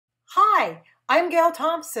Hi, I'm Gale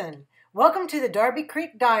Thompson. Welcome to the Darby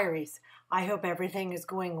Creek Diaries. I hope everything is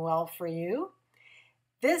going well for you.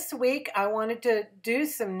 This week I wanted to do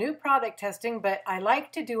some new product testing, but I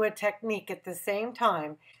like to do a technique at the same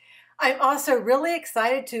time. I'm also really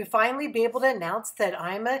excited to finally be able to announce that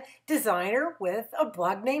I'm a designer with a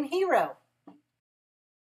blog named Hero.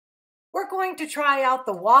 We're going to try out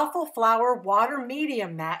the Waffle Flower Water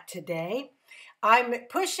Medium mat today. I'm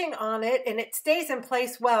pushing on it and it stays in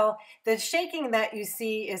place well. The shaking that you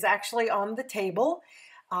see is actually on the table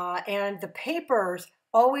and the papers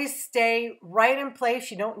always stay right in place.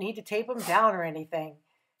 You don't need to tape them down or anything.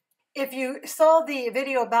 If you saw the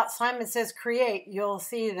video about Simon Says Create, you'll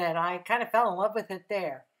see that I kind of fell in love with it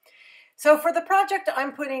there. So for the project,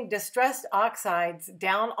 I'm putting distressed oxides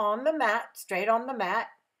down on the mat, straight on the mat,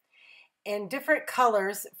 in different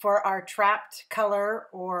colors for our trapped color,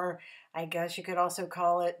 or I guess you could also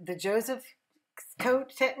call it the Joseph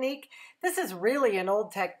coat technique. This is really an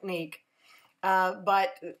old technique,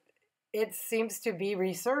 but it seems to be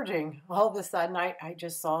resurging. All of a sudden, I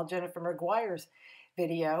just saw Jennifer McGuire's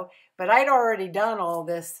video, but I'd already done all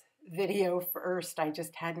this video first. I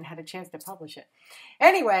just hadn't had a chance to publish it.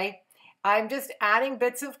 Anyway, I'm just adding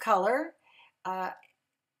bits of color.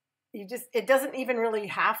 It doesn't even really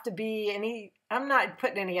have to be any, I'm not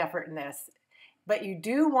putting any effort in this, but you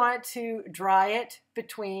do want to dry it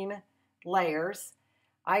between layers.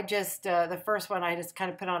 The first one, I just kind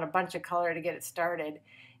of put on a bunch of color to get it started.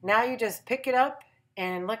 Now you just pick it up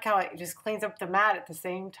and look how it just cleans up the mat at the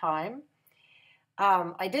same time.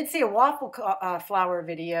 I did see a waffle flower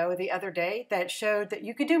video the other day that showed that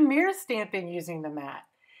you could do mirror stamping using the mat.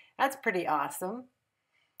 That's pretty awesome.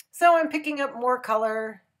 So I'm picking up more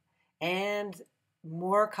color and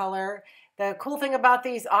more color. The cool thing about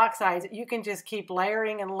these oxides, you can just keep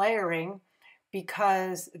layering and layering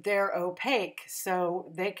because they're opaque,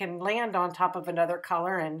 so they can land on top of another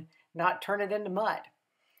color and not turn it into mud.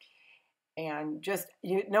 And just,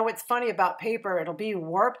 you know what's funny about paper, it'll be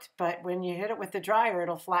warped, but when you hit it with the dryer,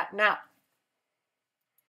 it'll flatten out.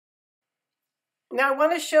 Now I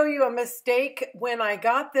want to show you a mistake. When I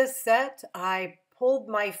got this set, I pulled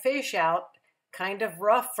my fish out kind of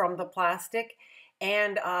rough from the plastic,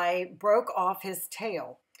 and I broke off his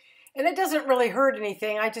tail. And it doesn't really hurt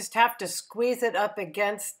anything. I just have to squeeze it up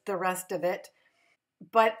against the rest of it.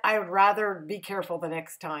 But I would rather be careful the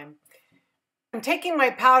next time. I'm taking my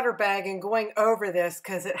powder bag and going over this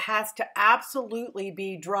because it has to absolutely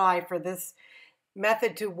be dry for this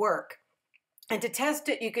method to work. And to test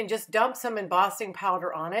it, you can just dump some embossing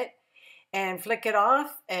powder on it and flick it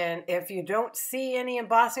off, and if you don't see any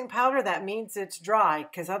embossing powder, that means it's dry,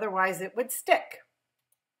 because otherwise it would stick.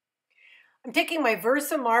 I'm taking my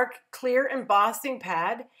VersaFine clear embossing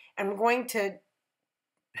pad, and I'm going to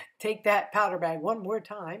take that powder bag one more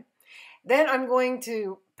time. Then I'm going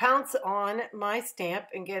to pounce on my stamp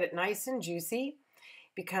and get it nice and juicy,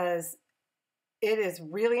 because it is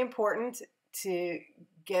really important to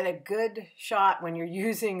get a good shot when you're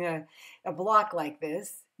using a block like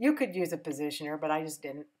this. You could use a positioner, but I just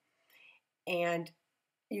didn't. And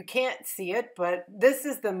you can't see it, but this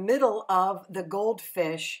is the middle of the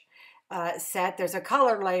goldfish set. There's a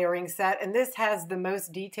color layering set, and this has the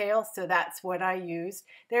most detail, so that's what I used.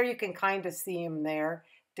 There you can kind of see him there,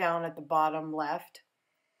 down at the bottom left.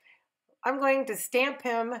 I'm going to stamp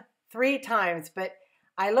him 3 times, but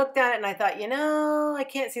I looked at it and I thought, you know, I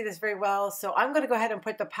can't see this very well, so I'm going to go ahead and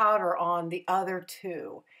put the powder on the other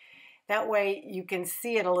 2. That way you can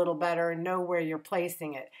see it a little better and know where you're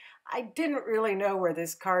placing it. I didn't really know where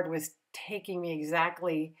this card was taking me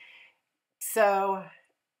exactly, so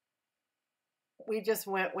we just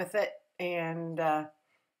went with it, and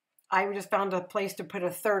I just found a place to put a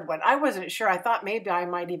 3rd one. I wasn't sure. I thought maybe I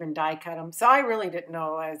might even die cut them, so I really didn't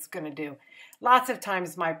know what I was going to do. Lots of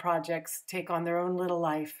times my projects take on their own little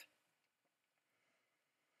life.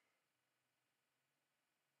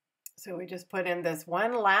 So we just put in this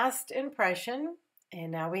one last impression,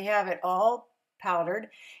 and now we have it all powdered.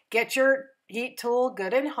 Get your heat tool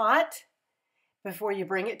good and hot before you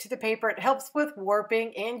bring it to the paper. It helps with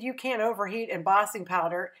warping, and you can't overheat embossing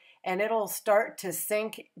powder, and it'll start to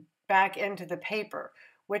sink back into the paper,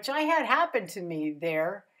 which I had happen to me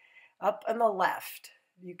there up on the left.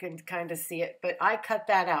 You can kind of see it, but I cut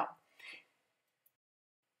that out.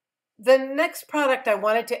 The next product I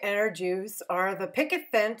wanted to introduce are the Picket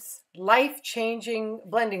life-changing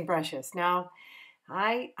blending brushes. Now,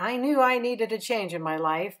 I knew I needed a change in my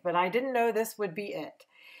life, but I didn't know this would be it.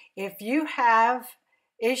 If you have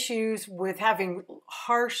issues with having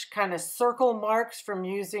harsh kind of circle marks from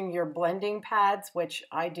using your blending pads, which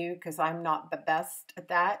I do because I'm not the best at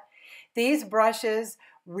that, these brushes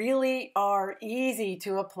really are easy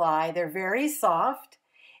to apply. They're very soft,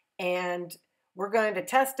 and we're going to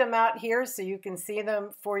test them out here so you can see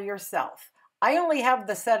them for yourself. I only have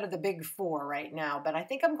the set of the big 4 right now, but I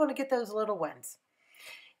think I'm going to get those little ones.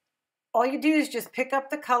 All you do is just pick up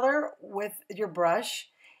the color with your brush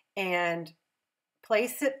and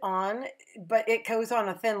place it on, but it goes on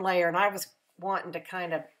a thin layer, and I was wanting to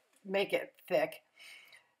kind of make it thick.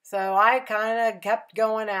 So I kind of kept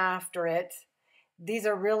going after it. These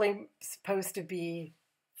are really supposed to be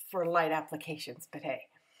for light applications, but hey.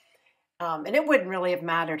 And it wouldn't really have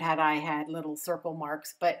mattered had I had little circle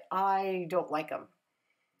marks, but I don't like them.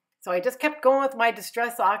 So I just kept going with my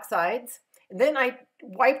Distress Oxides. And then I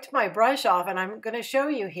wiped my brush off, and I'm going to show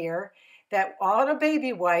you here that on a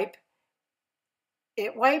baby wipe,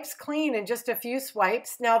 it wipes clean in just a few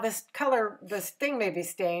swipes. Now this thing may be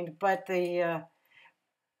stained, but the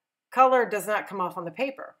color does not come off on the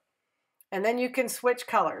paper. And then you can switch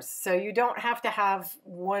colors. So you don't have to have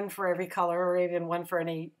one for every color or even one for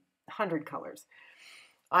any 100 colors.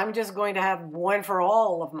 I'm just going to have one for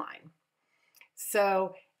all of mine.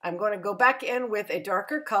 So I'm going to go back in with a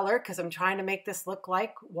darker color because I'm trying to make this look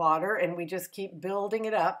like water, and we just keep building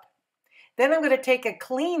it up. Then I'm going to take a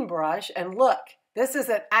clean brush, and look, this is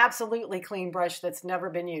an absolutely clean brush that's never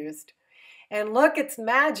been used. And look, it's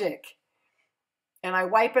magic. And I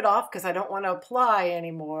wipe it off because I don't want to apply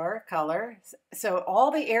any more color. So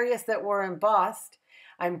all the areas that were embossed,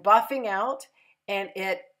 I'm buffing out, and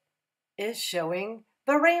it is showing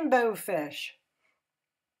the rainbow fish.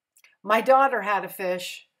 My daughter had a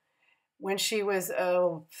fish when she was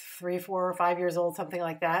 3, 4, or 5 years old, something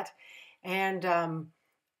like that. And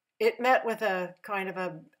it met with a kind of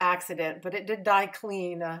an accident, but it did die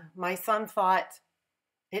clean. My son thought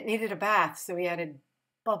it needed a bath, so he added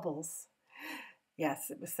bubbles.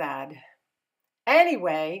 Yes, it was sad.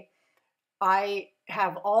 Anyway, I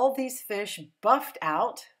have all these fish buffed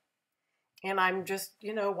out, and I'm just,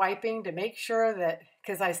 wiping to make sure that,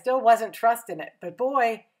 because I still wasn't trusting it. But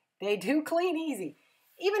boy, they do clean easy,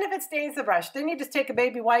 even if it stains the brush. Then you just take a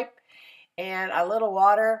baby wipe and a little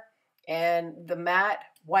water, and the mat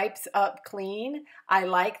wipes up clean. I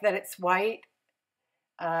like that it's white.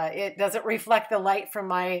 It doesn't reflect the light from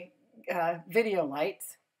my video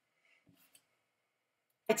lights.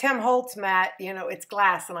 My Tim Holtz mat, it's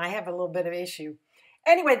glass, and I have a little bit of issue.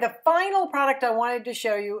 Anyway, the final product I wanted to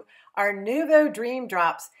show you are Nuvo Dream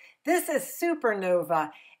Drops. This is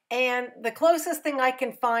Supernova, and the closest thing I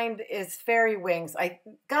can find is Fairy Wings. I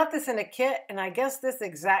got this in a kit, and I guess this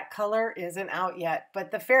exact color isn't out yet,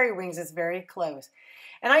 but the Fairy Wings is very close.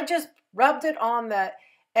 And I just rubbed it on the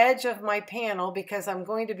edge of my panel because I'm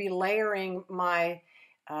going to be layering my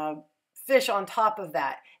fish on top of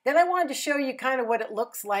that. Then I wanted to show you kind of what it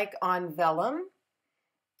looks like on Vellum.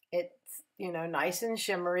 It's, nice and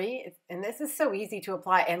shimmery. And this is so easy to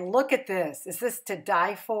apply. And look at this. Is this to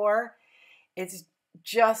die for? It's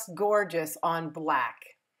just gorgeous on black.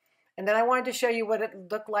 And then I wanted to show you what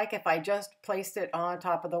it looked like if I just placed it on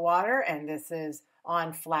top of the water. And this is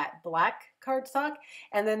on flat black cardstock.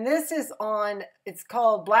 And then this is on, it's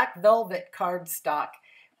called Black Velvet cardstock.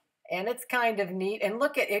 And it's kind of neat. And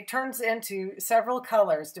look, it turns into several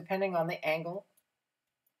colors depending on the angle.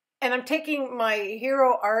 And I'm taking my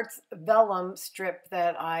Hero Arts Vellum strip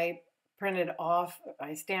that I printed off,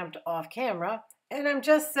 I stamped off camera, and I'm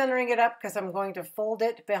just centering it up because I'm going to fold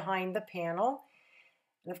it behind the panel.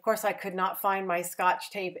 And of course I could not find my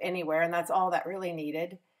Scotch tape anywhere, and that's all that really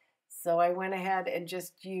needed. So I went ahead and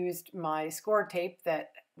just used my score tape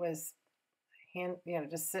that was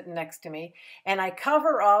just sitting next to me, and I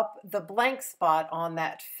cover up the blank spot on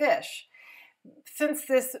that fish. Since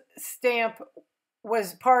this stamp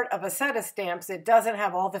was part of a set of stamps, it doesn't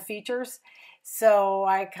have all the features, so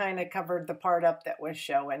I kind of covered the part up that was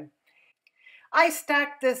showing. I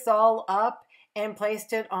stacked this all up and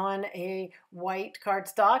placed it on a white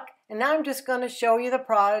cardstock, and now I'm just going to show you the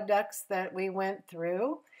products that we went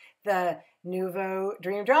through. The Nuvo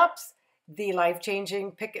Dream Drops, the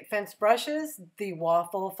life-changing Picket fence brushes, the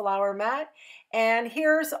Waffle flower mat, and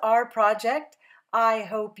here's our project. I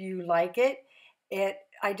hope you like it.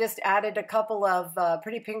 I just added a couple of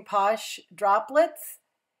Pretty Pink Posh droplets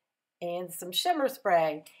and some shimmer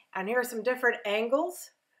spray. And here are some different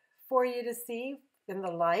angles for you to see in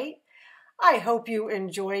the light. I hope you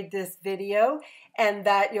enjoyed this video and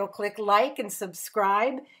that you'll click like and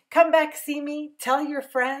subscribe. Come back, see me, tell your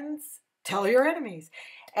friends, tell your enemies.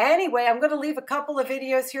 Anyway, I'm going to leave a couple of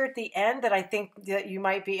videos here at the end that I think that you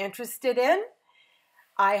might be interested in.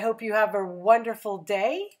 I hope you have a wonderful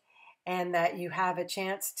day and that you have a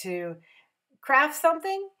chance to craft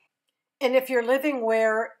something And if you're living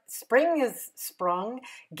where spring is sprung,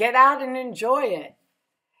 get out and enjoy it.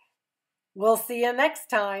 We'll see you next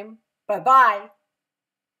time. Bye-bye.